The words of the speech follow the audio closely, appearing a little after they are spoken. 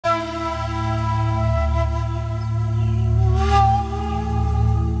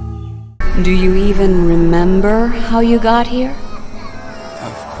Do you even remember how you got here?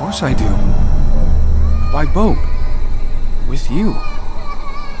 Of course I do. By boat. With you.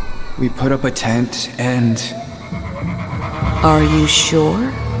 We put up a tent and... Are you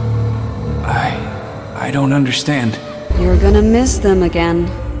sure? I don't understand. You're gonna miss them again.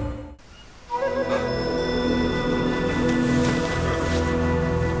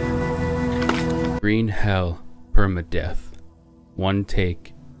 Green Hell, Perma-Death. One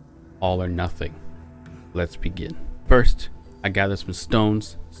take, all or nothing. Let's begin. First, I gathered some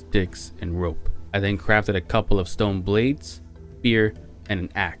stones, sticks, and rope. I then crafted a couple of stone blades, spear, and an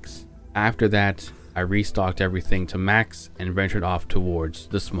axe. After that, I restocked everything to max and ventured off towards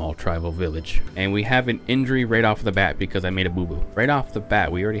the small tribal village. And we have an injury right off the bat because I made a boo-boo. Right off the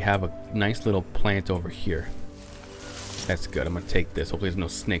bat, we already have a nice little plant over here. That's good. I'm gonna take this. Hopefully there's no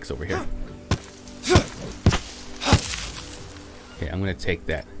snakes over here. Okay, I'm gonna take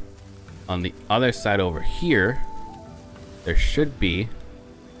that. On the other side over here, there should be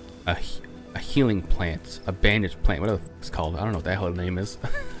a healing plant, a bandage plant, whatever it's called. I don't know what the hell the name is.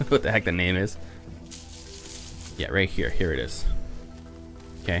 What the heck the name is. Yeah, right here. Here it is.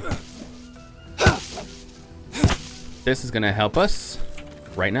 Okay. This is gonna help us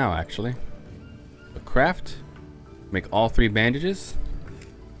right now, actually. So craft, make all 3 bandages.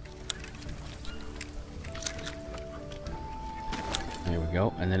 There we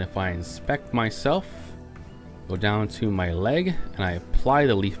go. And then if I inspect myself, go down to my leg and I apply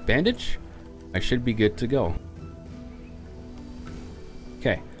the leaf bandage, I should be good to go.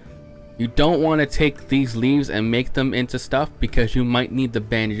 Okay. You don't want to take these leaves and make them into stuff because you might need the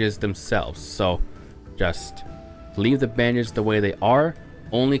bandages themselves. So just leave the bandages the way they are.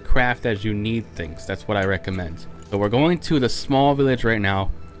 Only craft as you need things. That's what I recommend. So we're going to the small village right now.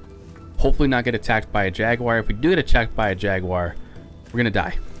 Hopefully not get attacked by a jaguar. If we do get attacked by a jaguar, we're gonna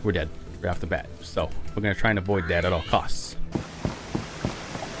die. We're dead right off the bat. So we're gonna try and avoid that at all costs.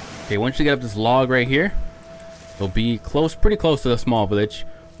 Okay, once you get up this log right here, it'll be pretty close to the small village.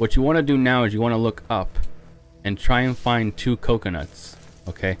 What you want to do now is you want to look up and try and find 2 coconuts.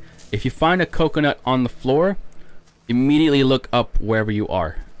 Okay, if you find a coconut on the floor, immediately look up wherever you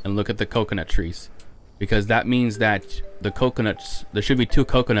are and look at the coconut trees, because that means that the coconuts, there should be 2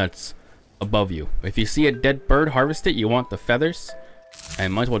 coconuts above you. If you see a dead bird, harvest it. You want the feathers,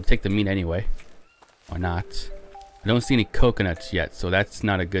 and might as well take the meat anyway. Why not? I don't see any coconuts yet, so that's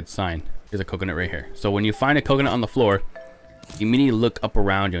not a good sign. There's a coconut right here. So when you find a coconut on the floor, immediately look up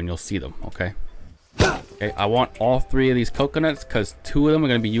around you and you'll see them. Okay. Okay, I want all 3 of these coconuts because 2 of them are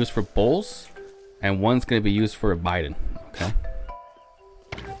going to be used for bowls and 1's going to be used for abiding. Okay.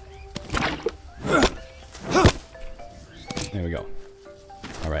 There we go.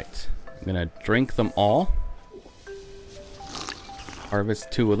 All right, I'm gonna drink them all.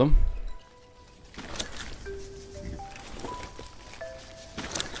 Harvest 2 of them.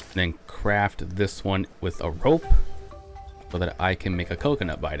 Then craft this one with a rope so that I can make a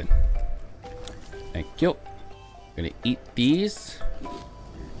coconut biden. Thank you. I'm gonna eat these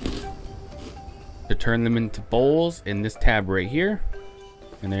to turn them into bowls in this tab right here.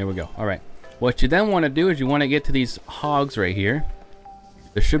 And there we go. All right. What you then want to do is you want to get to these hogs right here.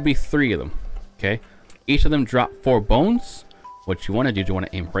 There should be 3 of them. Okay. Each of them drop 4 bones. What you want to do is you want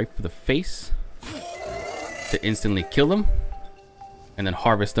to aim right for the face to instantly kill them, and then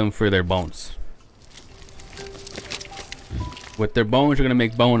harvest them for their bones. With their bones, you're going to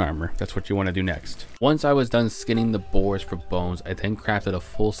make bone armor. That's what you want to do next. Once I was done skinning the boars for bones, I then crafted a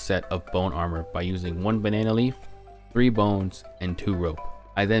full set of bone armor by using 1 banana leaf, 3 bones, and 2 rope.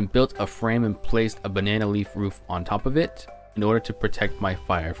 I then built a frame and placed a banana leaf roof on top of it in order to protect my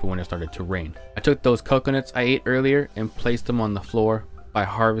fire for when it started to rain. I took those coconuts I ate earlier and placed them on the floor by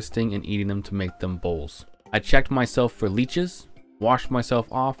harvesting and eating them to make them bowls. I checked myself for leeches, washed myself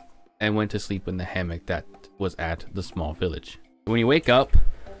off, and went to sleep in the hammock that was at the small village. When you wake up,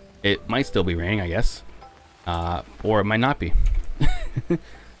 it might still be raining, I guess, or it might not be.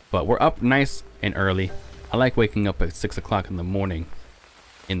 But we're up nice and early. I like waking up at 6 o'clock in the morning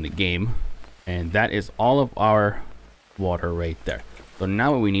in the game, and that is all of our water right there. So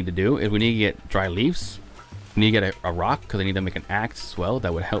now what we need to do is we need to get dry leaves. We need to get a rock because I need to make an axe as well.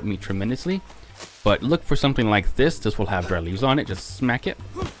 That would help me tremendously. But look for something like this. This will have dry leaves on it. Just smack it.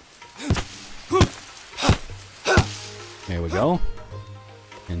 There we go.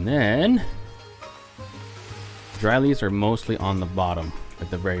 And then dry leaves are mostly on the bottom,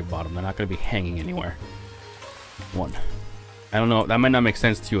 at the very bottom. They're not going to be hanging anywhere. 1. I don't know. That might not make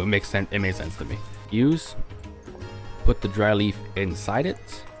sense to you. It makes sense. It made sense to me. Use. Put the dry leaf inside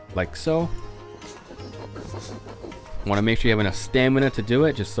it, like so. Want to make sure you have enough stamina to do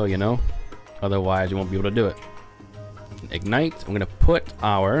it, just so you know. Otherwise, you won't be able to do it. Ignite. I'm gonna put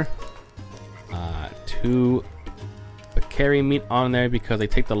our 2 Bakari meat on there because they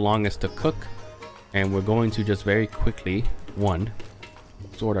take the longest to cook, and we're going to just very quickly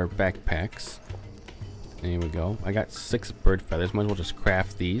sort our backpacks. There we go. I got 6 bird feathers. Might as well just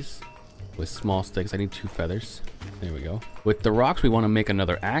craft these with small sticks. I need 2 feathers. There we go. With the rocks, we want to make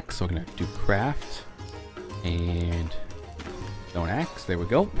another axe, so I'm gonna do craft and stone axe. There we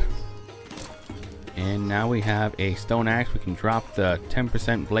go. And now we have a stone axe. We can drop the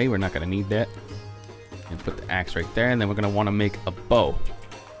 10% blade. We're not gonna need that. And put the axe right there. And then we're gonna want to make a bow.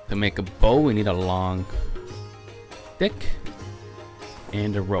 To make a bow, we need a long stick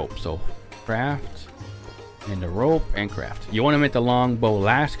and a rope. So craft and a rope and craft. You want to make the long bow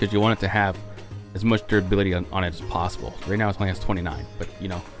last because you want it to have as much durability on it as possible. Right now it's only has 29, but you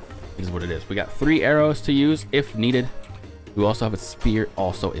know, it is what it is. We got 3 arrows to use if needed. We also have a spear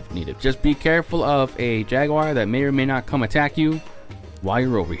also if needed. Just be careful of a jaguar that may or may not come attack you while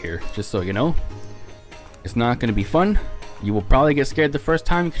you're over here. Just so you know, it's not going to be fun. You will probably get scared the first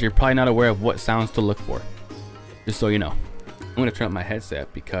time because you're probably not aware of what sounds to look for. Just so you know. I'm going to turn up my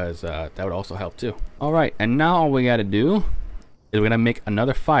headset because that would also help too. Alright, and now all we got to do is we're going to make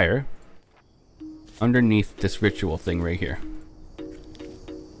another fire underneath this ritual thing right here.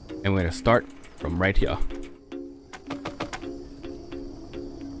 And we're going to start from right here.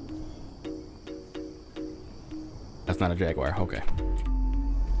 That's not a jaguar, okay.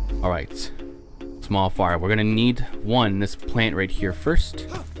 Alright. Small fire. We're gonna need this plant right here first.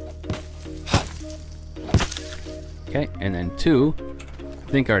 Okay, and then 2, I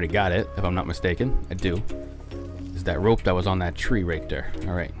think I already got it, if I'm not mistaken. I do. Is that rope that was on that tree right there.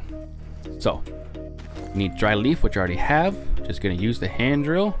 Alright. So, we need dry leaf, which I already have. Just gonna use the hand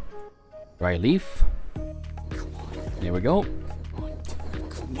drill. Dry leaf. There we go.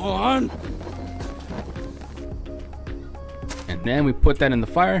 Come on! And then we put that in the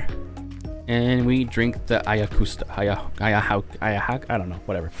fire. And we drink the ayahuasca. I don't know,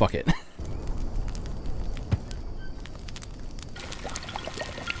 whatever, fuck it.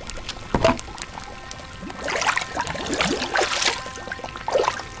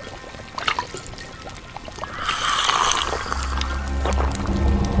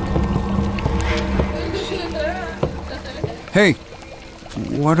 Hey,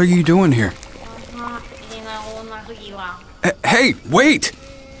 what are you doing here? Hey, wait!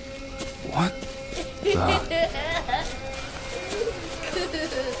 What the?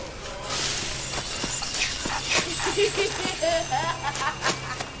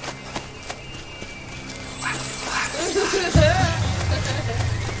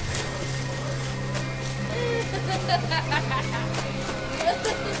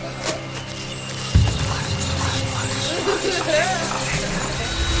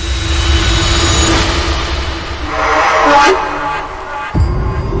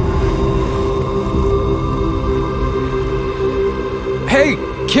 Hey,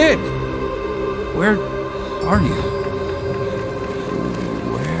 kid! Where are you?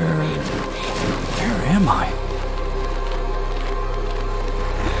 Where am I?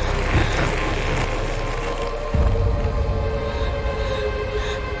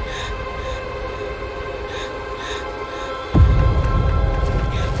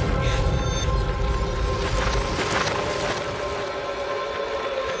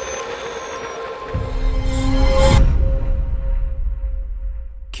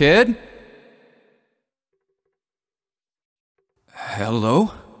 Kid?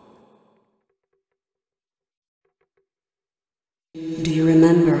 Hello? Do you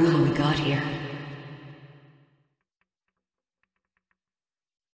remember how we got here?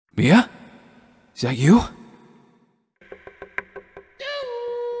 Mia? Is that you?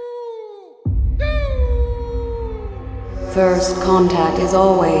 First contact is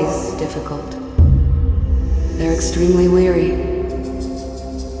always difficult. They're extremely weary.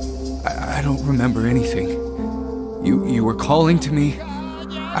 I don't remember anything. You were calling to me.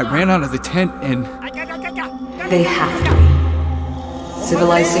 I ran out of the tent and... They have to be.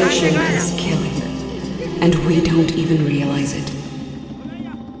 Civilization is killing, and we don't even realize it.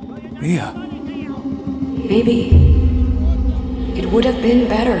 Mia. Maybe it would have been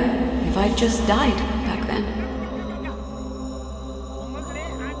better if I'd just died back then.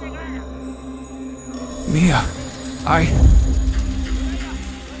 Mia,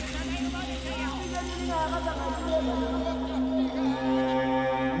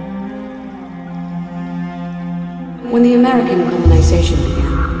 When the American colonization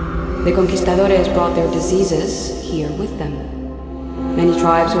began, the conquistadores brought their diseases here with them. Many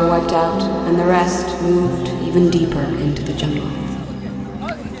tribes were wiped out, and the rest moved even deeper into the jungle.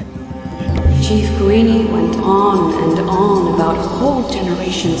 Chief Guini went on and on about whole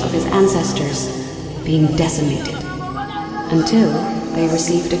generations of his ancestors being decimated, until they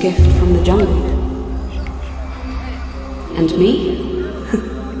received a gift from the jungle. And me?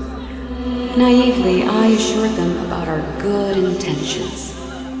 Naively, I assured them about our good intentions.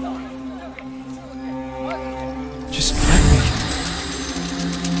 Just let me.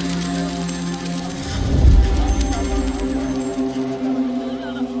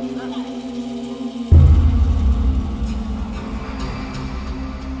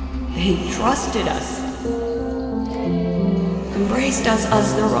 They trusted us. Embraced us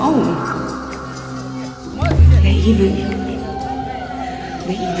as their own. They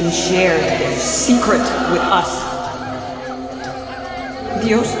even shared their secret with us.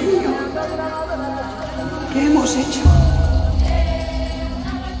 Dios mío, ¿qué hemos hecho?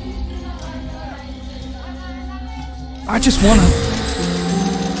 I just wanna...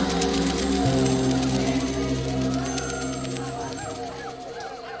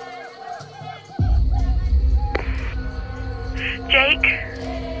 Jake?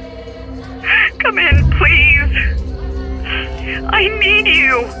 Come in, please. I need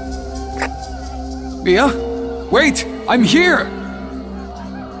you. Mia? Wait! I'm here!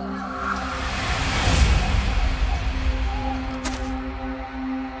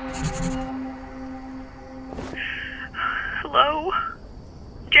 Hello?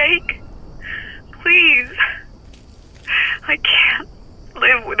 Jake? Please. I can't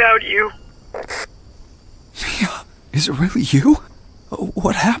live without you. Mia, is it really you?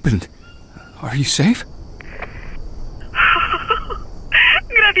 What happened? Are you safe?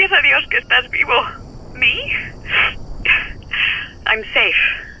 Gracias a Dios que estás vivo. Me? I'm safe.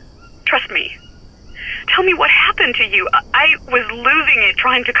 Trust me. Tell me what happened to you. I was losing it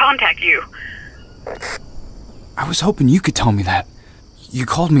trying to contact you. I was hoping you could tell me that. You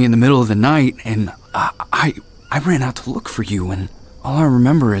called me in the middle of the night, and I ran out to look for you, and all I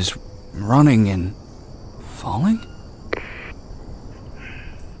remember is running and falling?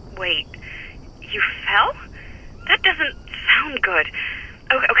 Wait, you fell? That doesn't sound good.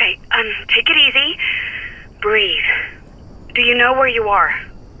 Okay, take it easy. Breathe. Do you know where you are?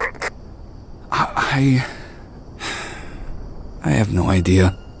 I have no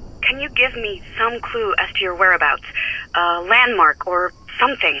idea. Can you give me some clue as to your whereabouts? A landmark or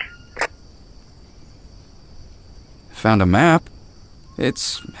something? Found a map.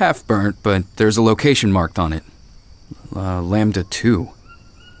 It's half burnt, but there's a location marked on it. Lambda 2.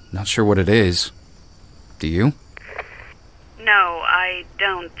 Not sure what it is. Do you? No, I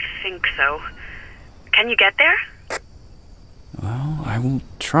don't think so. Can you get there? Well, I will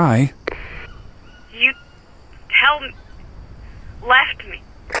try. You left me.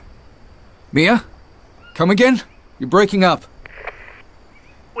 Mia? Come again? You're breaking up.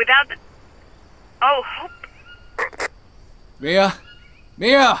 Without the... Oh, hope. Mia?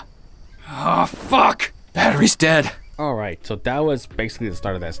 Mia! Oh, fuck! Battery's dead. Alright, so that was basically the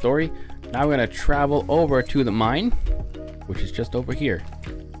start of that story. Now we're gonna travel over to the mine, which is just over here.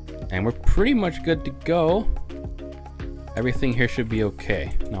 And we're pretty much good to go. Everything here should be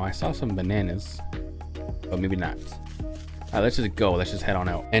okay. Now I saw some bananas, but maybe not. Alright, let's just go. Let's just head on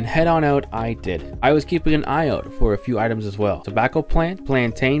out. And head on out I did. I was keeping an eye out for a few items as well. Tobacco plant,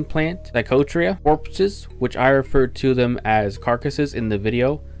 plantain plant, dichotria, corpses, which I referred to them as carcasses in the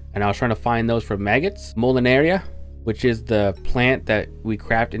video. And I was trying to find those for maggots. Molinaria, which is the plant that we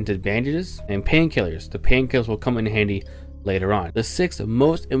craft into bandages. And painkillers. The painkillers will come in handy later on. The 6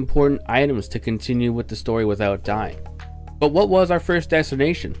 most important items to continue with the story without dying. But what was our first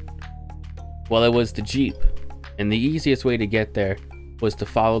destination? Well, it was the Jeep. And the easiest way to get there was to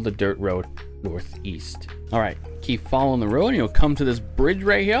follow the dirt road northeast. Alright, keep following the road and you'll come to this bridge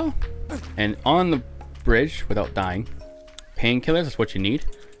right here. And on the bridge, without dying, painkillers, that's what you need.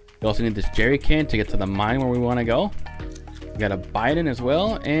 You also need this jerry can to get to the mine where we want to go. You got a Biden as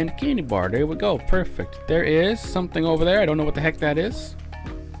well, and a candy bar. There we go, perfect. There is something over there. I don't know what the heck that is.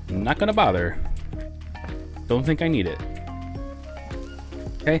 I'm not gonna bother. Don't think I need it.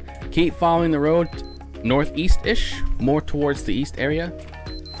 Okay, keep following the road northeast-ish, more towards the east area,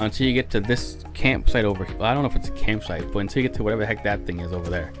 until you get to this campsite over here. Well, I don't know if it's a campsite, but until you get to whatever the heck that thing is over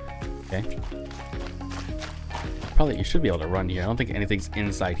there. Okay. Probably you should be able to run here. I don't think anything's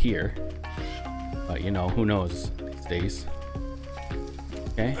inside here, but you know, who knows these days.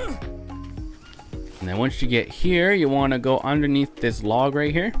 Okay. And then once you get here, you want to go underneath this log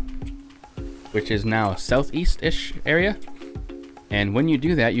right here, which is now southeast-ish area. And when you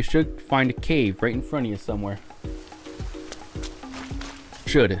do that, you should find a cave right in front of you somewhere.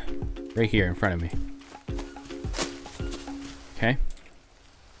 Should. Right here in front of me. Okay.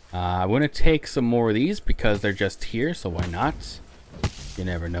 I'm gonna take some more of these because they're just here, so why not? You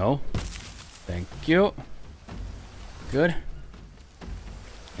never know. Thank you. Good.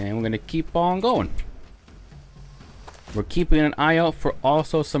 And we're gonna keep on going. We're keeping an eye out for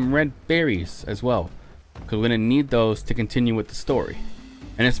also some red berries as well, because we're gonna need those to continue with the story.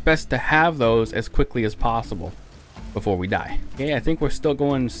 And it's best to have those as quickly as possible before we die. Okay, I think we're still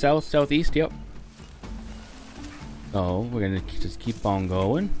going south, southeast, yep. So we're gonna just keep on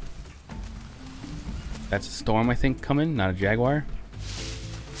going. That's a storm, I think, coming, not a jaguar.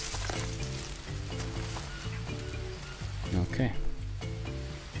 Okay.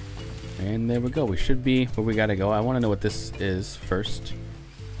 And there we go. We should be where we gotta go. I want to know what this is first.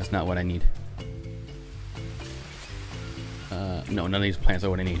 That's not what I need. No, none of these plants are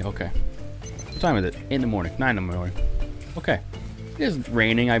what I need. Okay. What time is it? In the morning. 9 in the morning. Okay. It is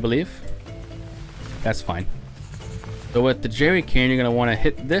raining, I believe. That's fine. So with the jerry can, you're gonna want to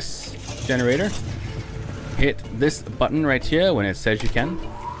hit this generator. Hit this button right here when it says you can.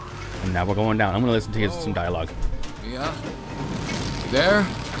 And now we're going down. I'm gonna listen to some dialogue. Yeah. There?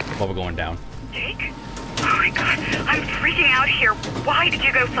 While we're going down. Jake? Oh my god, I'm freaking out here. Why did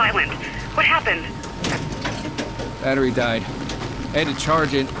you go silent? What happened? Battery died. I had to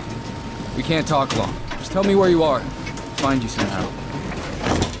charge it. We can't talk long. Just tell me where you are. I'll find you somehow.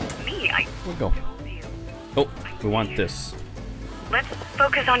 Me? We'll go. Oh, we want this Let's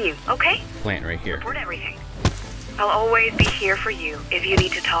focus on you, okay? plant right here. Report everything. I'll always be here for you if you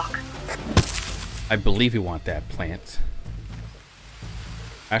need to talk. I believe you want that plant.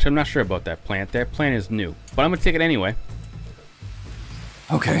 Actually, I'm not sure about that plant. That plant is new, but I'm gonna take it anyway.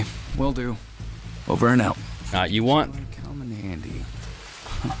 Okay, will do. Over and out. You want... Come in handy.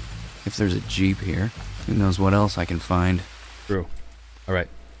 If there's a Jeep here, who knows what else I can find. True. All right.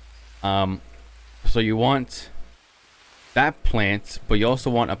 So you want that plant, but you also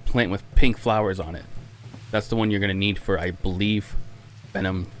want a plant with pink flowers on it. That's the one you're gonna need for, I believe,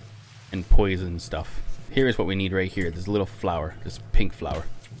 venom and poison stuff. Here is what we need right here. This little flower, this pink flower.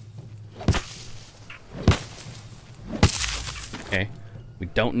 Okay. We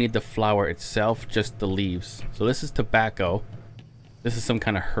don't need the flower itself, just the leaves. So this is tobacco. This is some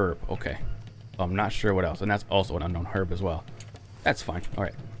kind of herb. Okay. Well, I'm not sure what else. And that's also an unknown herb as well. That's fine. All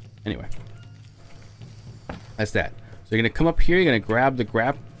right. Anyway. That's that. So you're going to come up here. You're going to grab the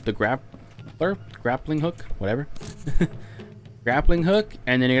grappling hook, whatever. Grappling hook.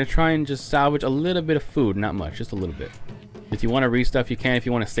 And then you're going to try and just salvage a little bit of food. Not much, just a little bit. If you want to read stuff, you can. If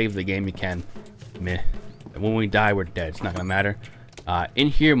you want to save the game, you can. Meh. When we die, we're dead. It's not going to matter. In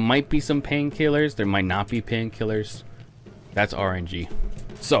here might be some painkillers. There might not be painkillers. That's RNG.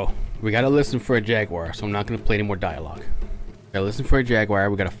 So, we gotta listen for a jaguar, so I'm not gonna play any more dialogue. Gotta listen for a jaguar,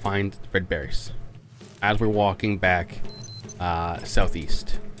 we gotta find red berries. As we're walking back,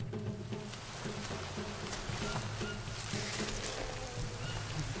 southeast.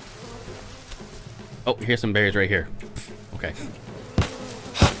 Oh, here's some berries right here. Okay.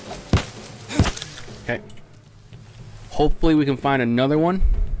 Okay. Hopefully we can find another one.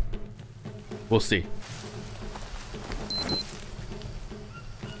 We'll see.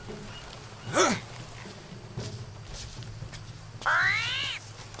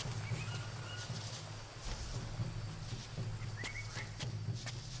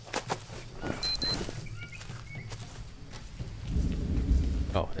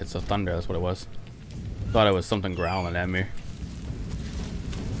 Oh, it's a thunder, that's what it was. Thought it was something growling at me.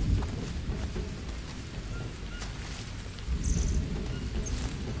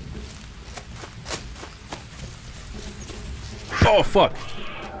 Oh, fuck.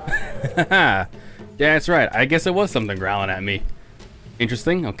 Yeah, that's right. I guess it was something growling at me.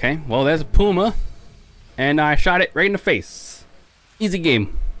 Interesting. Okay. Well, there's a puma. And I shot it right in the face. Easy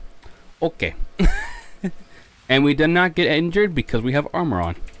game. Okay. And we did not get injured because we have armor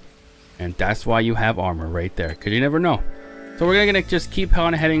on. And that's why you have armor right there. Because you never know. So we're going to just keep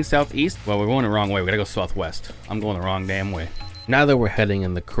on heading southeast. Well, we're going the wrong way. We got to go southwest. I'm going the wrong damn way. Now that we're heading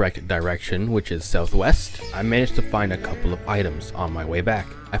in the correct direction, which is southwest, I managed to find a couple of items on my way back.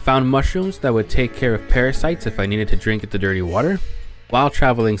 I found mushrooms that would take care of parasites if I needed to drink the dirty water. While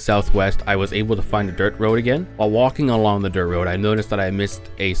traveling southwest, I was able to find a dirt road again. While walking along the dirt road, I noticed that I missed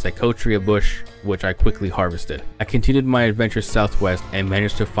a psychotria bush, which I quickly harvested. I continued my adventure southwest and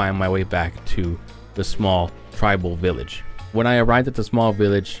managed to find my way back to the small tribal village. When I arrived at the small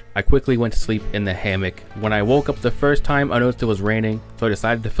village, I quickly went to sleep in the hammock. When I woke up the first time, I noticed it was raining, so I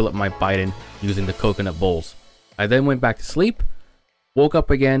decided to fill up my Biden using the coconut bowls. I then went back to sleep, woke up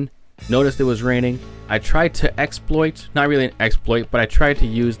again, noticed it was raining. I tried to exploit, not really an exploit, but I tried to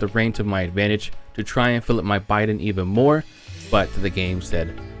use the rain to my advantage to try and fill up my Biden even more, but the game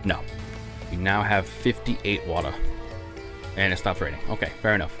said No. We now have 58 water. And it stopped raining. Okay,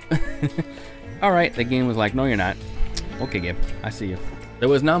 fair enough. Alright, the game was like, no you're not. Okay, game, I see you. There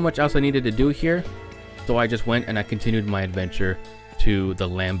was not much else I needed to do here, so I just went and I continued my adventure to the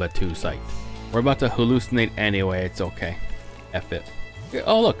Lamba 2 site. We're about to hallucinate anyway, it's okay. F it.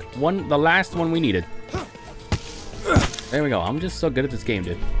 Oh look, the last one we needed. There we go, I'm just so good at this game,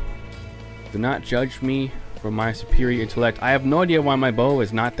 dude. Do not judge me for my superior intellect. I have no idea why my bow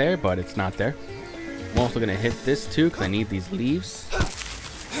is not there, but it's not there. I'm also gonna hit this too, because I need these leaves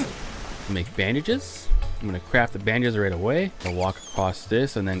to make bandages. I'm gonna craft the bandages right away. I'll walk across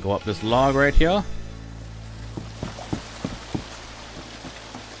this and then go up this log right here.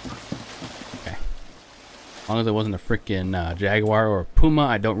 Okay. As long as it wasn't a freaking jaguar or a puma,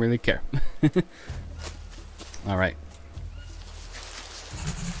 I don't really care. Alright.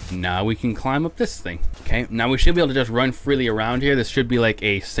 Now we can climb up this thing. Okay, now we should be able to just run freely around here. This should be like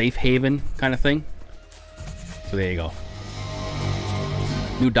a safe haven kind of thing. So there you go.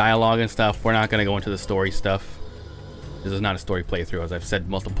 New dialogue and stuff. We're not going to go into the story stuff. This is not a story playthrough, as I've said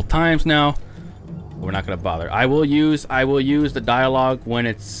multiple times now. We're not going to bother. I will use the dialogue when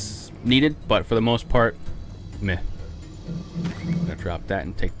it's needed, but for the most part, meh. I'm going to drop that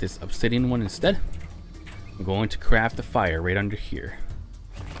and take this obsidian one instead. I'm going to craft the fire right under here.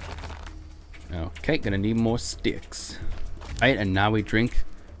 Okay, gonna need more sticks. Alright, and now we drink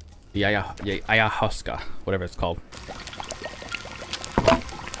the ayahuasca, whatever it's called.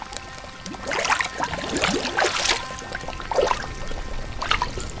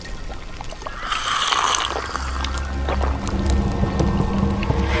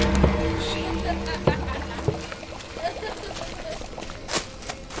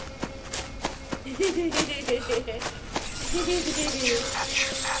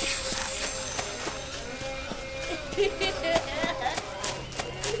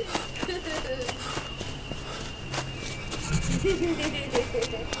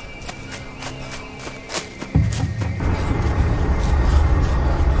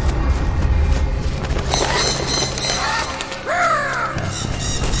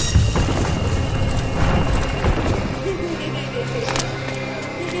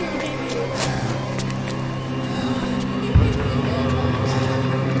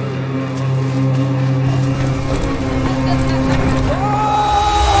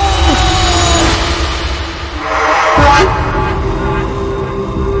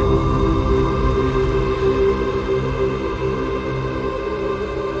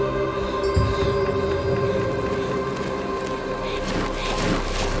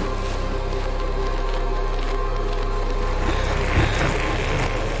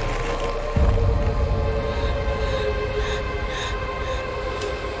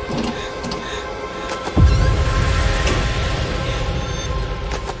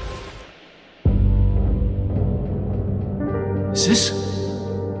 Is this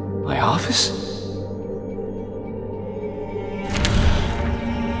my office?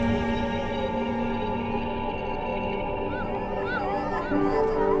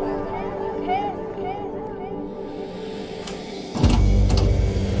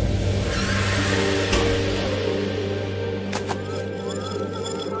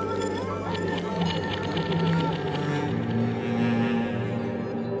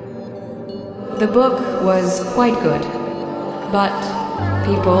 The book was quite good, but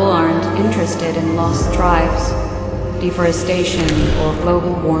people aren't interested in lost tribes, deforestation, or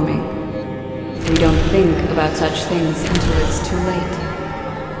global warming. We don't think about such things until it's too late.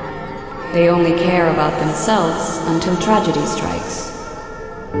 They only care about themselves until tragedy strikes.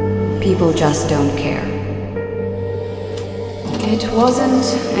 People just don't care. It wasn't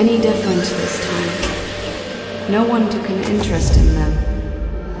any different this time. No one took an interest in them,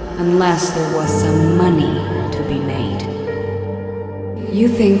 unless there was some money to be made. You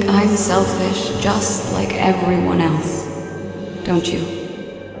think I'm selfish just like everyone else, don't you?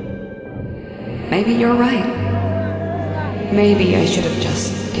 Maybe you're right. Maybe I should have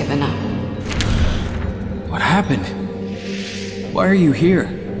just given up. What happened? Why are you here?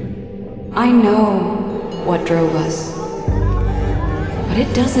 I know what drove us, but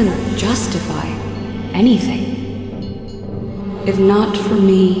it doesn't justify anything. If not for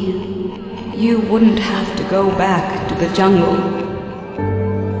me, you wouldn't have to go back to the jungle.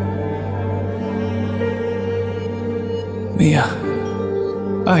 Mia,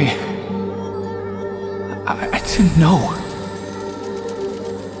 I didn't know.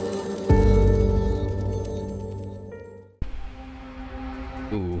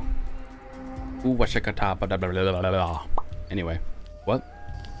 Ooh, washakata, blah, blah, blah, blah, blah, blah. Anyway, what?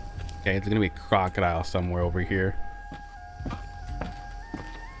 Okay, it's gonna be a crocodile somewhere over here.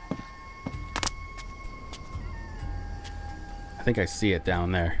 I think I see it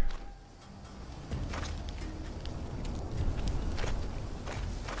down there.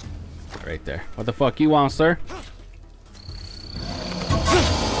 Right there. What the fuck you want, sir?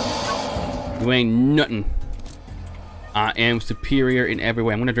 You ain't nothing. I am superior in every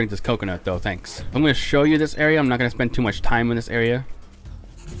way. I'm gonna drink this coconut though, thanks. I'm gonna show you this area. I'm not gonna spend too much time in this area.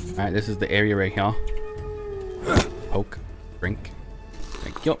 Alright, this is the area right here. Poke. Drink.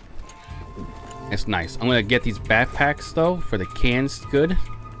 Thank you. It's nice. I'm gonna get these backpacks though for the cans, good.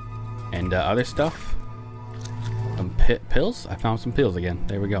 And other stuff. Some pills? I found some pills again.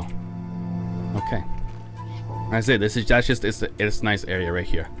 There we go. Okay. That's it. It's a nice area right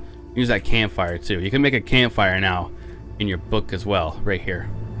here. Use that campfire too. You can make a campfire now in your book as well, right here.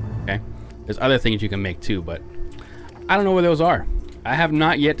 Okay. There's other things you can make too, but I don't know where those are. I have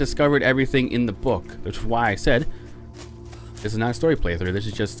not yet discovered everything in the book, which is why I said this is not a story playthrough. This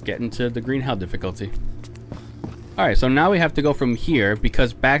is just getting to the green hell difficulty. Alright, so now we have to go from here,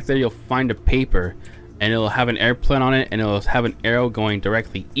 because back there you'll find a paper and it'll have an airplane on it and it'll have an arrow going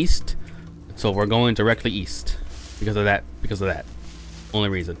directly east. So we're going directly east because of that. Only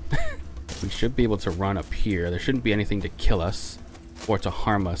reason. We should be able to run up here. There shouldn't be anything to kill us or to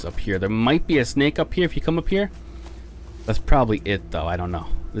harm us up here. There might be a snake up here if you come up here. That's probably it though. I don't know.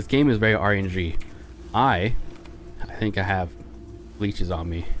 This game is very RNG. I think I have leeches on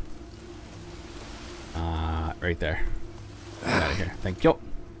me. Right there. Get out of here. Thank you.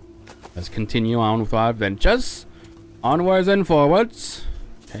 Let's continue on with our adventures. Onwards and forwards.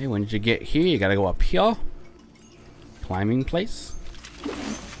 Okay, when did you get here? You gotta go up here. Climbing place.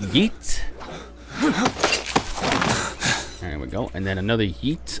 Yeet. There we go. And then another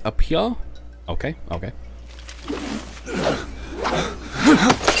yeet up here. Okay, okay.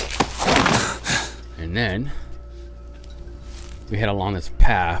 And then we head along this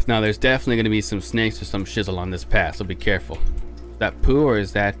path. Now there's definitely going to be some snakes or some shizzle on this path, so be careful. Is that poo or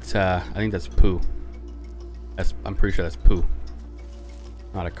is that I think that's poo. I'm pretty sure that's poo.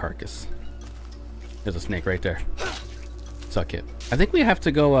 Not a carcass. There's a snake right there. Suck it. I think we have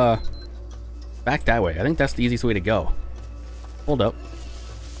to go back that way. I think that's the easiest way to go. Hold up.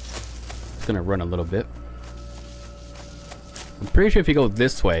 It's gonna run a little bit. I'm pretty sure if you go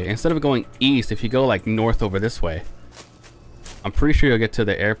this way, instead of going east, if you go like north over this way, I'm pretty sure you'll get to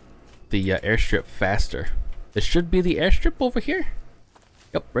the airstrip faster. This should be the airstrip over here.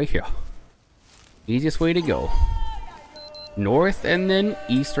 Yep, right here. Easiest way to go. North and then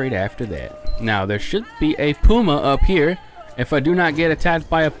east right after that. Now there should be a puma up here. If I do not get attacked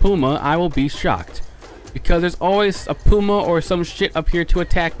by a puma, I will be shocked, because there's always a puma or some shit up here to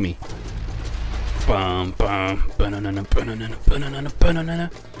attack me. Bum bum banana banana banana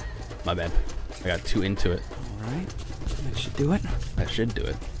banana. My bad. I got too into it. Alright. That should do it. That should do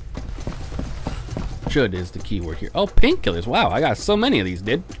it. Should is the key word here. Oh, painkillers. Wow, I got so many of these,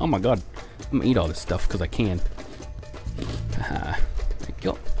 dude. Oh my god. I'm gonna eat all this stuff because I can. Thank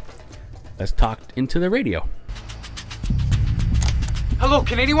you. Let's talk into the radio. Hello,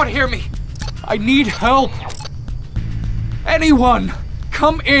 can anyone hear me? I need help. Anyone,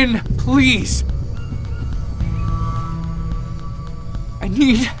 come in, please. I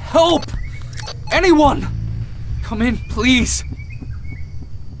need help. Anyone, come in, please.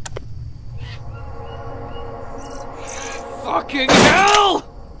 Fucking hell!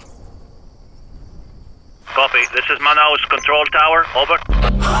 Copy. This is Manaus Control Tower. Over.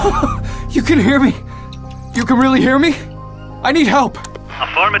 You can hear me? You can really hear me? I need help.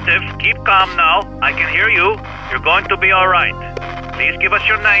 Affirmative. Keep calm now. I can hear you. You're going to be alright. Please give us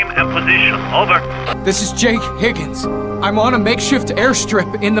your name and position. Over. This is Jake Higgins. I'm on a makeshift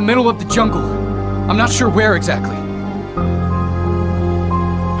airstrip in the middle of the jungle. I'm not sure where exactly.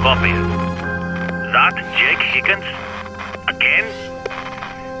 Copy. That Jake Higgins? Again?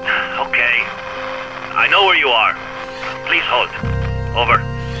 Okay. I know where you are. Please hold. Over.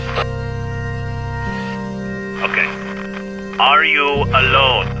 Okay. Are you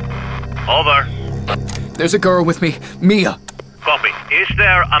alone? Over. There's a girl with me, Mia. Copy. Is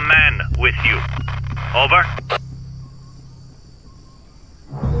there a man with you? Over.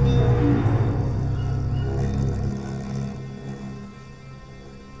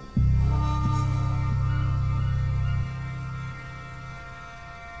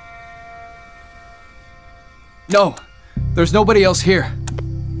 No, there's nobody else here.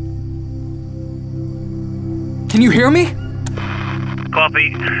 Can you hear me?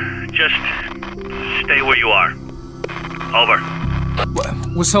 Copy. Just stay where you are. Over.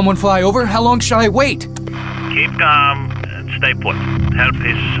 Will someone fly over? How long should I wait? Keep calm and stay put. Help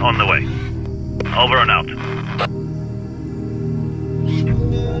is on the way. Over and out.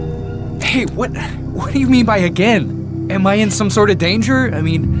 Hey, what do you mean by again? Am I in some sort of danger? I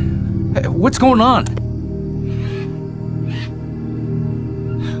mean, what's going on?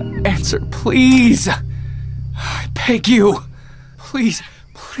 Answer, please. I beg you. Please,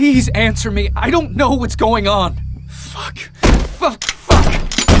 please answer me. I don't know what's going on. Fuck. Fuck. Fuck.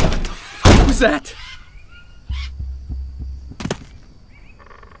 What the fuck was that?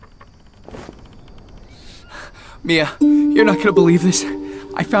 Mia, you're not gonna believe this.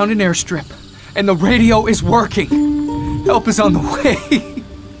 I found an airstrip, and the radio is working. Help is on the way.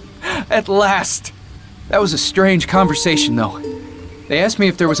 At last. That was a strange conversation, though. They asked me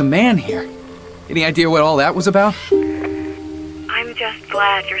if there was a man here. Any idea what all that was about? I'm just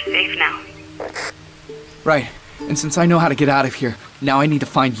glad you're safe now. Right. And since I know how to get out of here, now I need to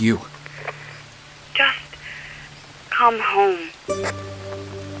find you. Just come home.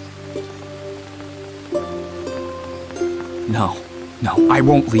 No, I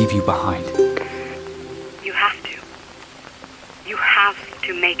won't leave you behind. You have to. You have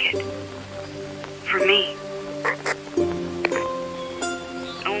to make it. For me.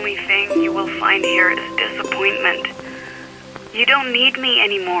 Only thing you will find here is disappointment. You don't need me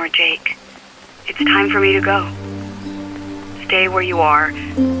anymore, Jake. It's time for me to go. Stay where you are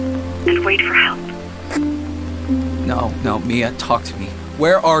and wait for help. No, Mia, talk to me.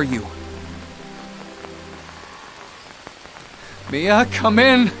 Where are you? Mia, come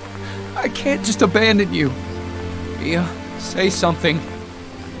in. I can't just abandon you. Mia, say something.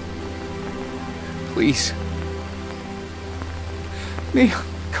 Please. Mia,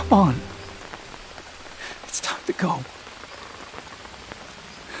 come on. It's time to go.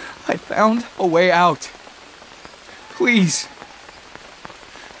 I found a way out. Please.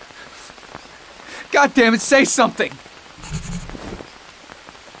 God damn it, say something!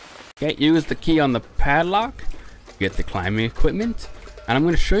 Okay, use the key on the padlock. Get the climbing equipment. And I'm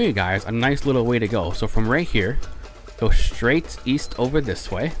going to show you guys a nice little way to go. So from right here, go straight east over this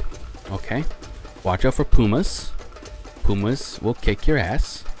way. Okay. Watch out for pumas. Pumas will kick your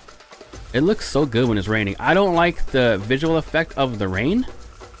ass. It looks so good when it's raining. I don't like the visual effect of the rain.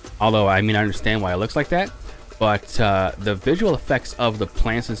 Although, I mean, I understand why it looks like that. But the visual effects of the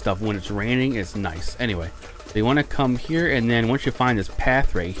plants and stuff when it's raining is nice. Anyway, so you want to come here, and then once you find this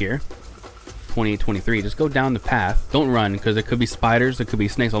path right here, 2023, just go down the path. Don't run, because there could be spiders, there could be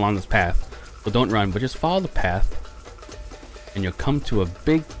snakes along this path. So don't run, but just follow the path, and you'll come to a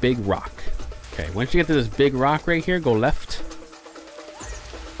big rock. Okay, once you get to this big rock right here, go left.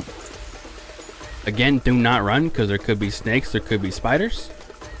 Again, do not run, because there could be snakes, there could be spiders.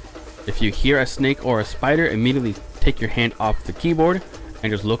 If you hear a snake or a spider, immediately take your hand off the keyboard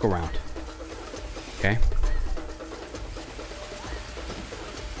and just look around. Okay.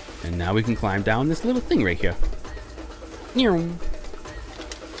 And now we can climb down this little thing right here.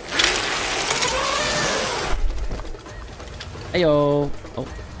 Ayo. Oh,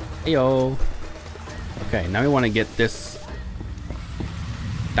 ayo. Okay, now we want to get this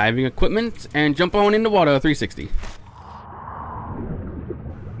diving equipment and jump on in the water 360.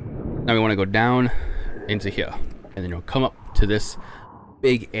 Now we want to go down into here, and then you'll come up to this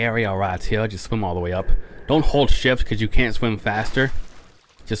big area right here. Just swim all the way up. Don't hold shift because you can't swim faster.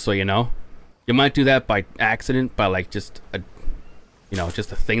 Just so you know, you might do that by accident, by like just a, you know,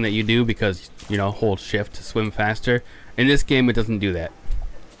 just a thing that you do because you know hold shift to swim faster. In this game, it doesn't do that.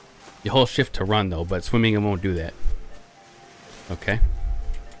 You hold shift to run though, but swimming it won't do that. Okay.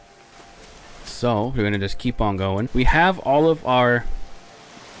 So we're gonna just keep on going. We have all of our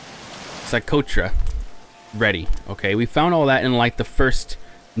Psychotra ready. Okay, we found all that in like the first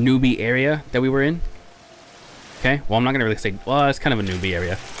newbie area that we were in. Okay, well I'm not gonna really say, well it's kind of a newbie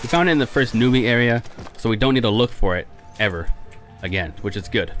area. We found it in the first newbie area, so we don't need to look for it ever again, which is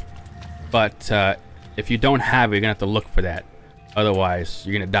good. But if you don't have it, you're gonna have to look for that. Otherwise,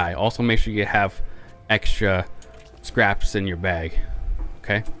 you're gonna die. Also, make sure you have extra scraps in your bag.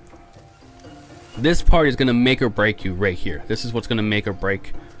 Okay. This part is gonna make or break you right here. This is what's gonna make or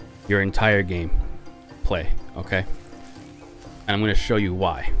break your entire game play. Okay. And I'm gonna show you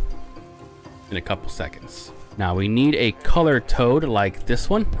why in a couple seconds. Now we need a color toad like this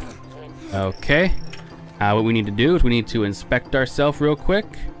one. Okay. What we need to do is we need to inspect ourselves real quick.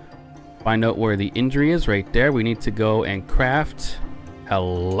 Find out where the injury is right there. We need to go and craft.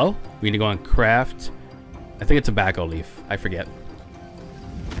 Hello? We need to go and craft. I think a tobacco leaf. I forget.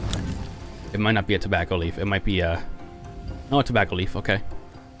 It might not be a tobacco leaf. It might be a... No, a tobacco leaf. Okay.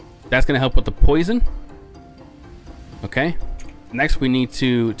 That's going to help with the poison. Okay. Next, we need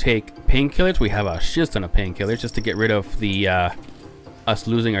to take painkillers. We have a shit ton of painkillers just to get rid of the us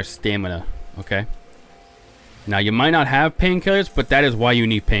losing our stamina. Okay. Now, you might not have painkillers, but that is why you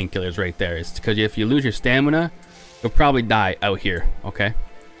need painkillers right there. It's because if you lose your stamina, you'll probably die out here, okay?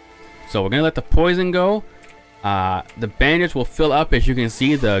 So we're gonna let the poison go. The bandage will fill up. As you can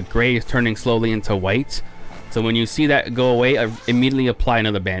see, the gray is turning slowly into white. So when you see that go away, immediately apply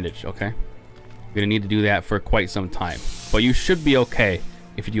another bandage, okay? You're gonna need to do that for quite some time. But you should be okay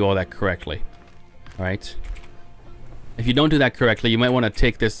if you do all that correctly. Alright? If you don't do that correctly, you might want to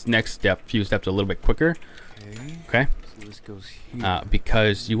take this next few steps a little bit quicker. Okay? So this goes here.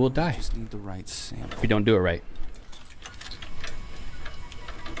 Because you will die. Just need the right sample. If you don't do it right.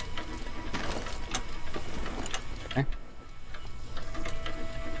 Okay?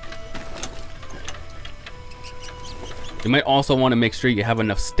 You might also want to make sure you have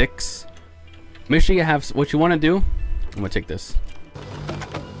enough sticks. Make sure you have what you want to do. I'm gonna take this.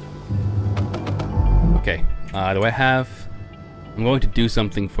 Okay. Do I have? I'm going to do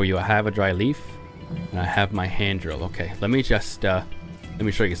something for you. I have a dry leaf, and I have my hand drill. Okay. Let me just let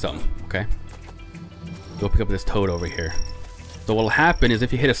me show you something. Okay. Go pick up this toad over here. So what'll happen is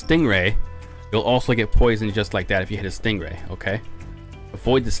if you hit a stingray, you'll also get poisoned just like that if you hit a stingray. Okay.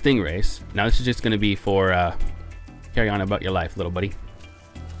 Avoid the stingrays. Now this is just gonna be for carry on about your life, little buddy.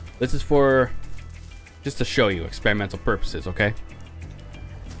 This is for just to show you experimental purposes, okay?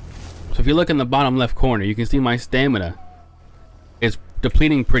 So if you look in the bottom left corner, you can see my stamina is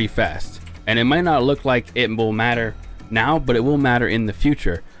depleting pretty fast. And it might not look like it will matter now, but it will matter in the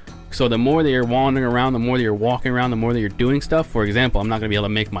future. So the more that you're wandering around, the more that you're walking around, the more that you're doing stuff. For example, I'm not gonna be able to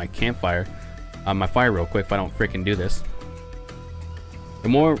make my campfire, my fire real quick if I don't freaking do this. The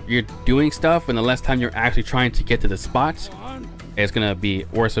more you're doing stuff and the less time you're actually trying to get to the spots, it's gonna be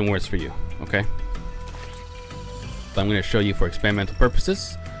worse and worse for you, okay? So I'm gonna show you for experimental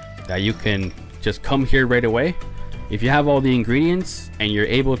purposes that you can just come here right away. If you have all the ingredients and you're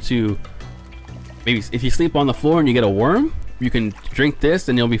able to, maybe if you sleep on the floor and you get a worm, you can drink this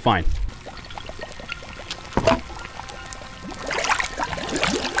and you'll be fine.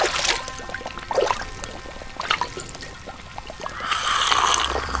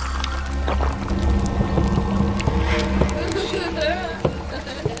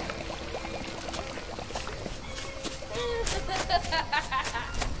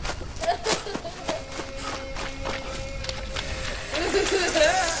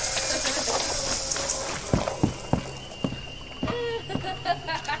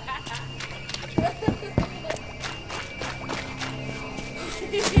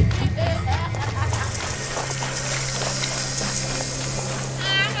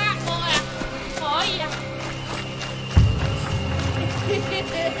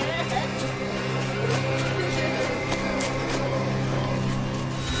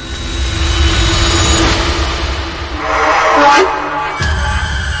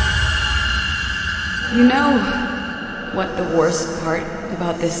 You know what the worst part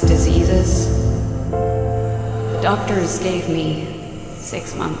about this disease is? The doctors gave me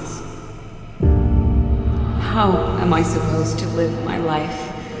 6 months. How am I supposed to live my life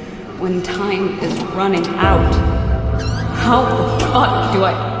when time is running out? How the fuck do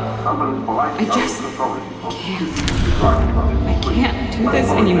I just can't. I can't do this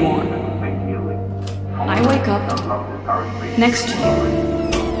anymore. I wake up next to you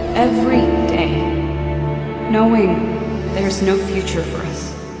every day, knowing there's no future for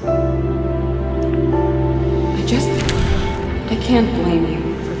us. I can't blame you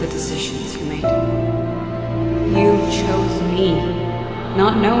for the decisions you made. You chose me,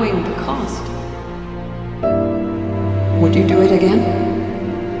 not knowing the cost. Would you do it again?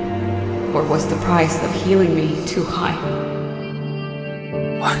 Or was the price of healing me too high?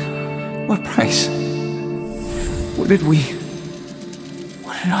 What price? What did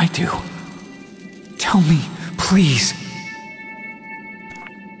I do? Tell me, please.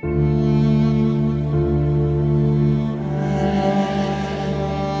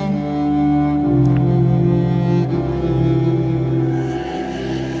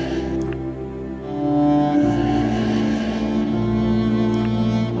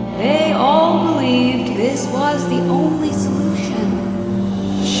 They all believed this was the only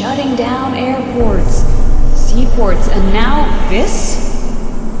solution. Shutting down airports, seaports, and now this?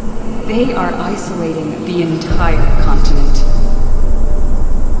 They are isolating the entire continent.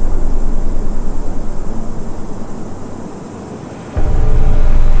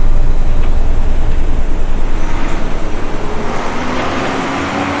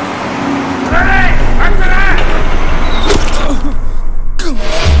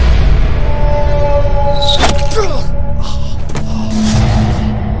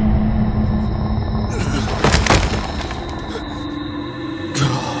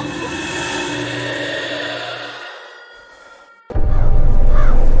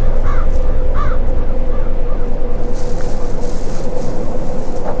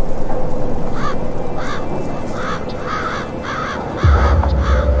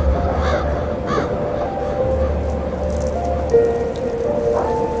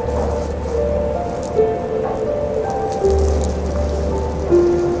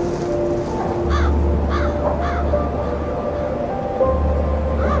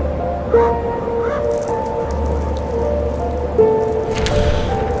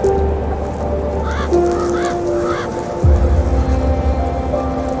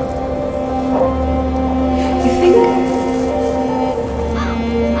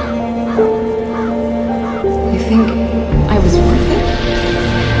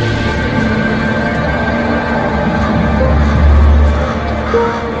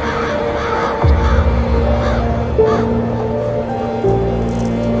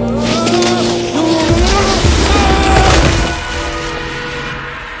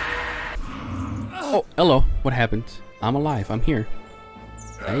 happened. I'm alive. I'm here.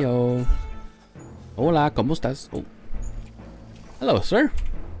 Heyo. Hola, ¿cómo estás? Oh. Hello, sir.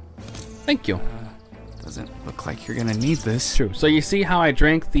 Thank you. Doesn't look like you're gonna need this. True. So you see how I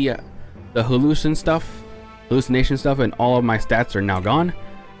drank the hallucination stuff, and all of my stats are now gone.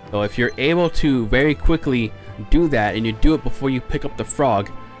 So if you're able to very quickly do that, and you do it before you pick up the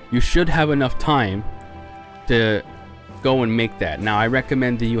frog, you should have enough time to go and make that. Now I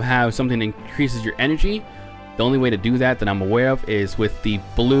recommend that you have something that increases your energy. The only way to do that I'm aware of is with the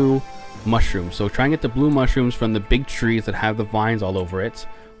blue mushrooms. So try and get the blue mushrooms from the big trees that have the vines all over it,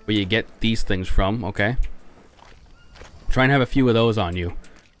 where you get these things from, okay? Try and have a few of those on you,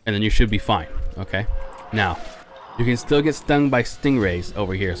 and then you should be fine, okay? Now, you can still get stung by stingrays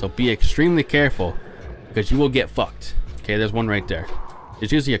over here, so be extremely careful, because you will get fucked. Okay, there's one right there.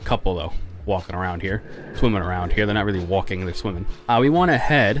 There's usually a couple, though, walking around here, swimming around here. They're not really walking, they're swimming. We want to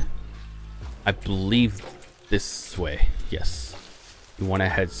head, I believe, this way. Yes. We want to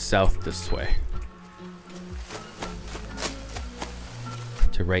head south this way.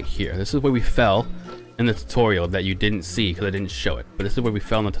 To right here. This is where we fell in the tutorial that you didn't see because I didn't show it. But this is where we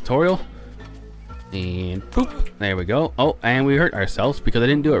fell in the tutorial. And poop. There we go. Oh, and we hurt ourselves because I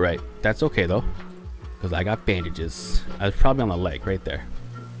didn't do it right. That's okay though, because I got bandages. I was probably on the leg right there.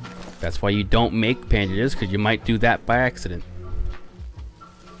 That's why you don't make bandages, because you might do that by accident.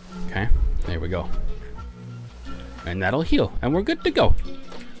 Okay, there we go. And that'll heal, and we're good to go.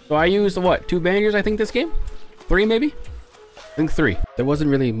 So I used, what, 2 bandages I think this game? 3 maybe? I think 3. There wasn't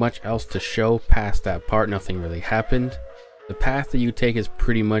really much else to show past that part. Nothing really happened. The path that you take is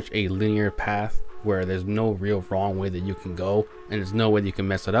pretty much a linear path where there's no real wrong way that you can go, and there's no way that you can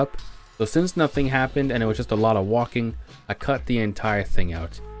mess it up. So since nothing happened and it was just a lot of walking, I cut the entire thing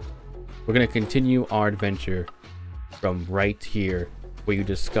out. We're going to continue our adventure from right here, where you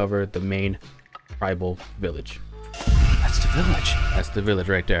discover the main tribal village. That's the village. That's the village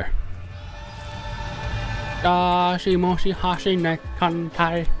right there. That's from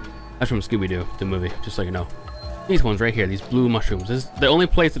Scooby-Doo, the movie, just so you know. These ones right here, these blue mushrooms. This is the only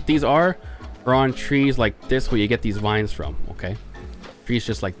place that these are on trees like this where you get these vines from, okay? Trees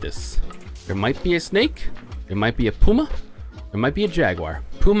just like this. There might be a snake, there might be a puma, there might be a jaguar.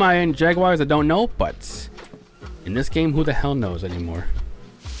 Puma and jaguars I don't know, but in this game, who the hell knows anymore?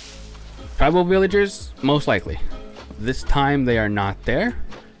 Tribal villagers, most likely. This time they are not there,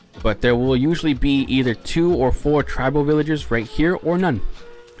 but there will usually be either 2 or 4 tribal villagers right here, or none.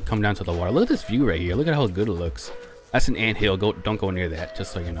 Come down to the water. Look at this view right here. Look at how good it looks. That's an anthill. Don't go near that,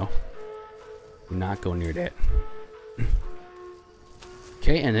 just so you know. Do not go near that.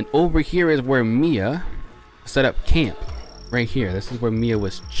 Okay, and then over here is where Mia set up camp. Right here. This is where Mia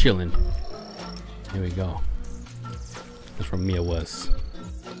was chilling. Here we go. That's where Mia was.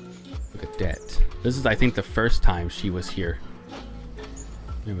 Look at that. This is, I think, the first time she was here.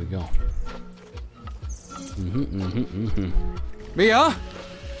 There we go. Mia?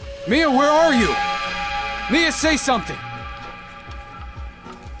 Mia, where are you? Mia, say something!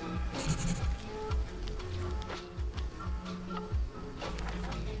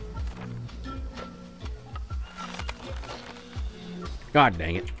 God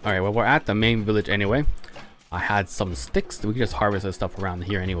dang it. Alright, well, we're at the main village anyway. I had some sticks. We can just harvest this stuff around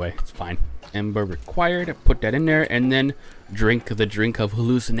here anyway. It's fine. Ember required. Put that in there, and then drink the drink of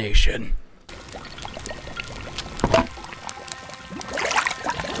hallucination.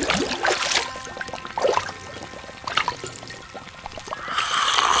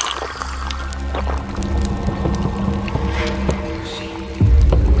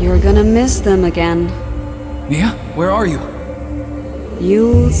 You're gonna miss them again. Mia, where are you?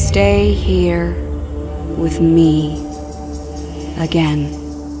 You'll stay here with me again.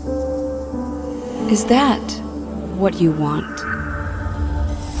 Is that what you want?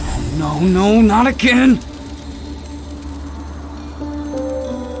 No, no, not again!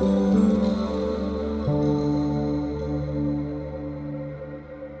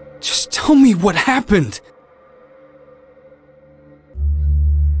 Just tell me what happened!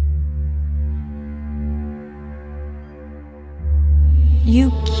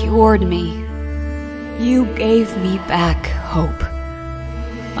 You cured me. You gave me back hope.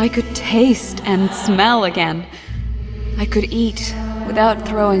 I could taste and smell again. I could eat without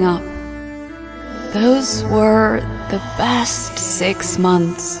throwing up. Those were the best 6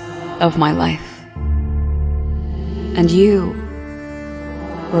 months of my life. And you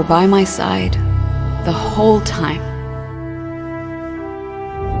were by my side the whole time.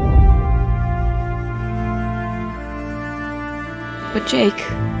 But Jake,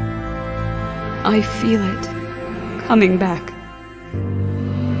 I feel it coming back.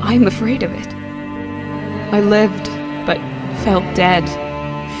 I'm afraid of it. I lived, but felt dead.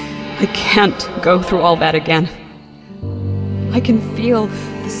 I can't go through all that again. I can feel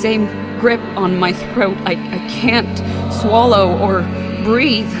the same grip on my throat. I can't swallow or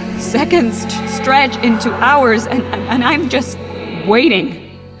breathe. Seconds stretch into hours, and I'm just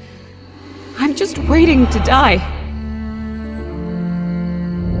waiting. I'm just waiting to die.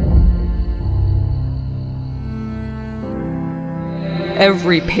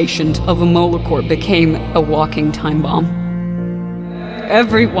 Every patient of a Molocor became a walking time bomb.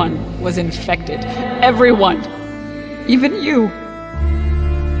 Everyone was infected. Everyone. Even you.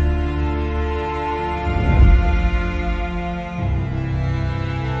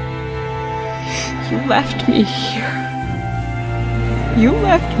 You left me here. You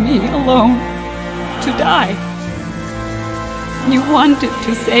left me alone to die. You wanted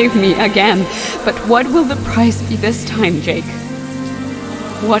to save me again, but what will the price be this time, Jake?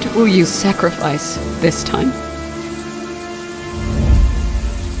 What will you sacrifice this time?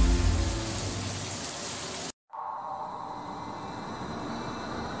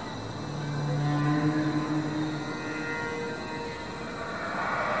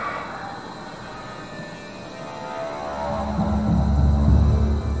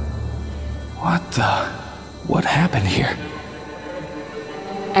 What happened here?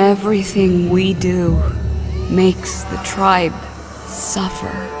 Everything we do makes the tribe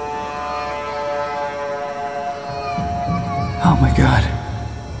suffer. Oh my god.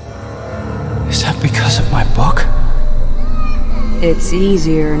 Is that because of my book? It's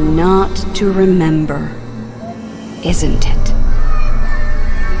easier not to remember, isn't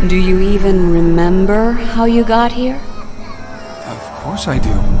it? Do you even remember how you got here? Of course I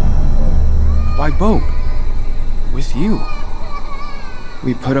do. By boat. With you.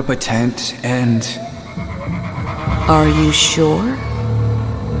 We put up a tent and... Are you sure?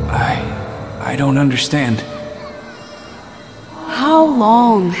 I don't understand. How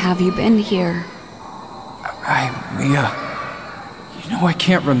long have you been here? Mia... You know I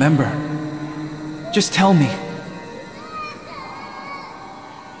can't remember. Just tell me.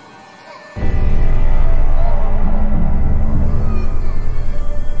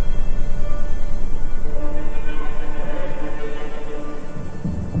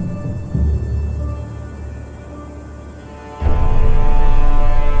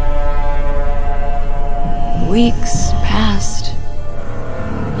 Weeks passed.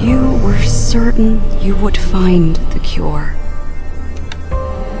 You were certain you would find the cure.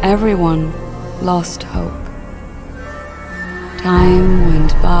 Everyone lost hope. Time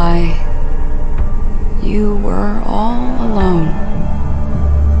went by. You were all alone.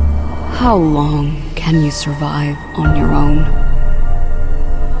 How long can you survive on your own?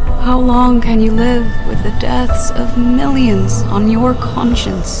 How long can you live with the deaths of millions on your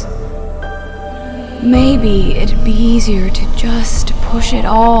conscience? Maybe it'd be easier to just push it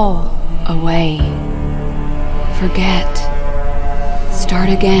all away. Forget. Start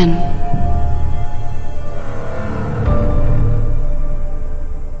again.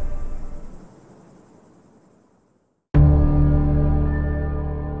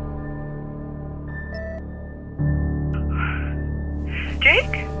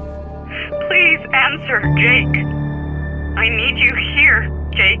 Jake? Please answer, Jake. I need you here,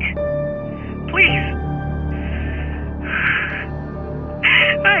 Jake. Please.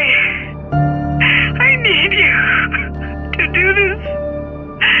 I need you to do this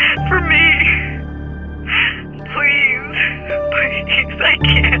for me. Please, I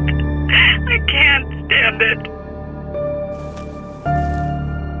can't stand it.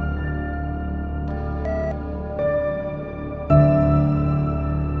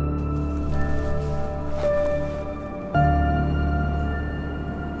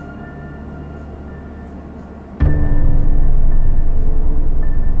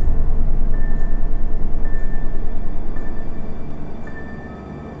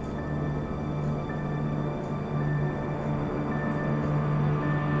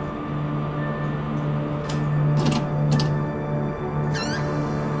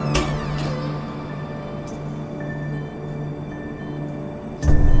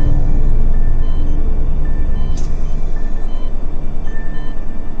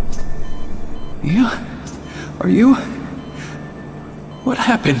 Are you... What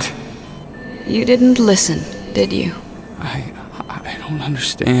happened? You didn't listen, did you? I don't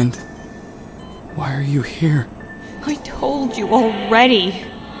understand. Why are you here? I told you already.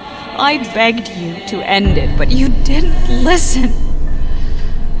 I begged you to end it, but you didn't listen.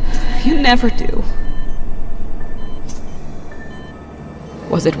 You never do.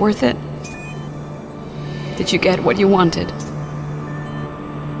 Was it worth it? Did you get what you wanted?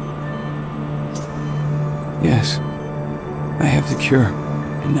 Yes. I have the cure,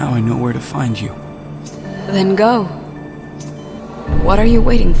 and now I know where to find you. Then go. What are you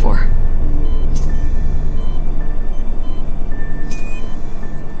waiting for?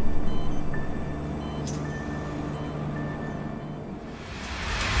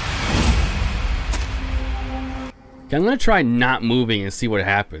 Okay, I'm gonna try not moving and see what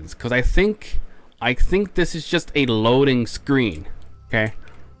happens, because I think this is just a loading screen. Okay,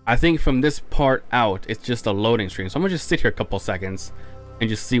 I think from this part out, it's just a loading screen. So I'm gonna just sit here a couple seconds and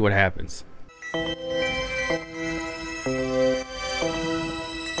just see what happens.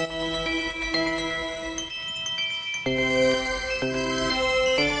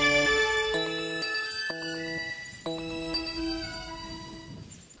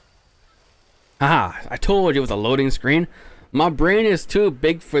 Haha, I told you it was a loading screen. My brain is too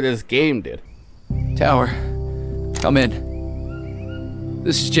big for this game, dude. Tower, come in.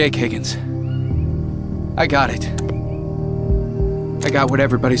 This is Jake Higgins. I got it. I got what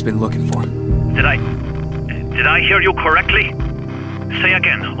everybody's been looking for. Did I hear you correctly? Say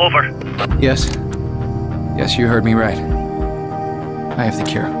again, over. Yes. Yes, you heard me right. I have the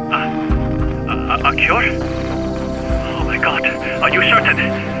cure. A cure? Oh my god, are you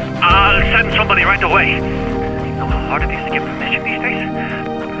certain? I'll send somebody right away. You know how hard it is to get permission these days?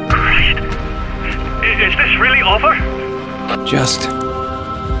 Christ. Is this really over? Just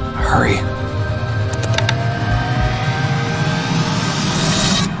hurry.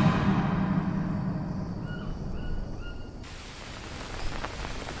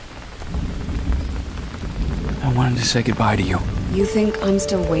 I wanted to say goodbye to you. You think I'm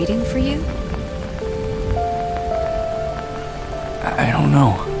still waiting for you? I don't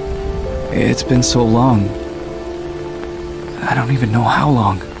know. It's been so long. I don't even know how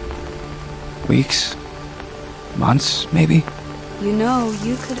long. Weeks? Months, maybe? You know,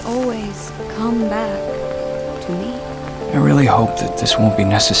 you could always come back to me. I really hope that this won't be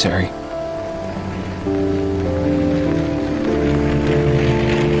necessary.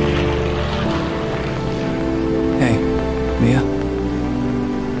 Hey, Mia.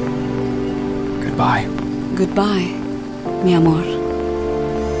 Goodbye. Goodbye, mi amor.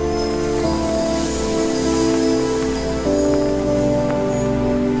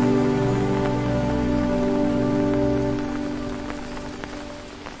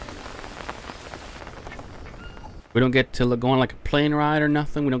 We don't get to go on like a plane ride or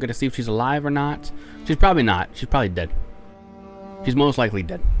nothing. We don't get to see if she's alive or not. She's probably not. She's probably dead. She's most likely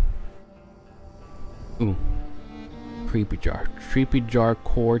dead. Ooh. Creepy jar. Creepy jar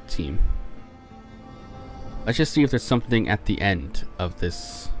core team. Let's just see if there's something at the end of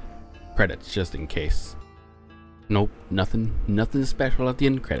this credits, just in case. Nope, nothing. Nothing special at the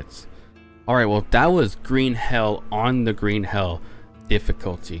end credits. Alright, well that was Green Hell on the Green Hell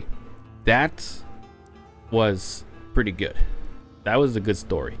difficulty. That was pretty good. That was a good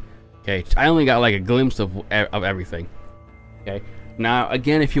story. Okay, I only got like a glimpse of everything. Okay, now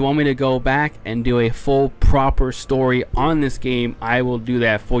again, if you want me to go back and do a full proper story on this game, I will do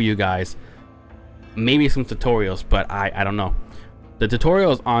that for you guys. Maybe some tutorials, but I don't know. The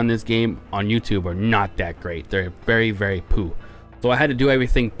tutorials on this game on YouTube are not that great. They're very poo. So I had to do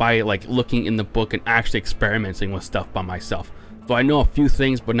everything by like looking in the book and actually experimenting with stuff by myself. So I know a few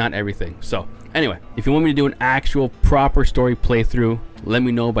things, but not everything. So anyway, if you want me to do an actual proper story playthrough, let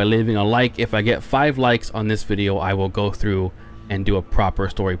me know by leaving a like. If I get 5 likes on this video, I will go through and do a proper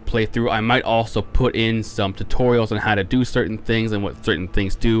story playthrough. I might also put in some tutorials on how to do certain things and what certain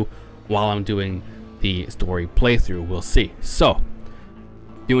things do while I'm doing the story playthrough. We'll see. So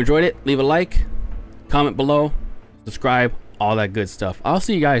if you enjoyed it, leave a like, comment below, subscribe, all that good stuff. I'll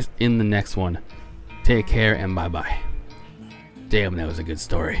see you guys in the next one. Take care and bye-bye. Damn, that was a good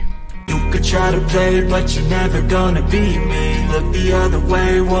story. You could try to play, but you're never gonna beat me. Look the other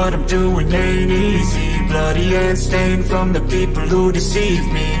way, what I'm doing ain't easy. Bloody hands stained from the people who deceive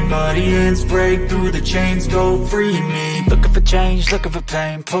me. Muddy hands break through the chains, go free me. Looking for change, looking for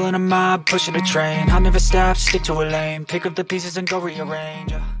pain. Pulling a mob, pushing a train. I'll never stop, stick to a lane. Pick up the pieces and go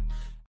rearrange.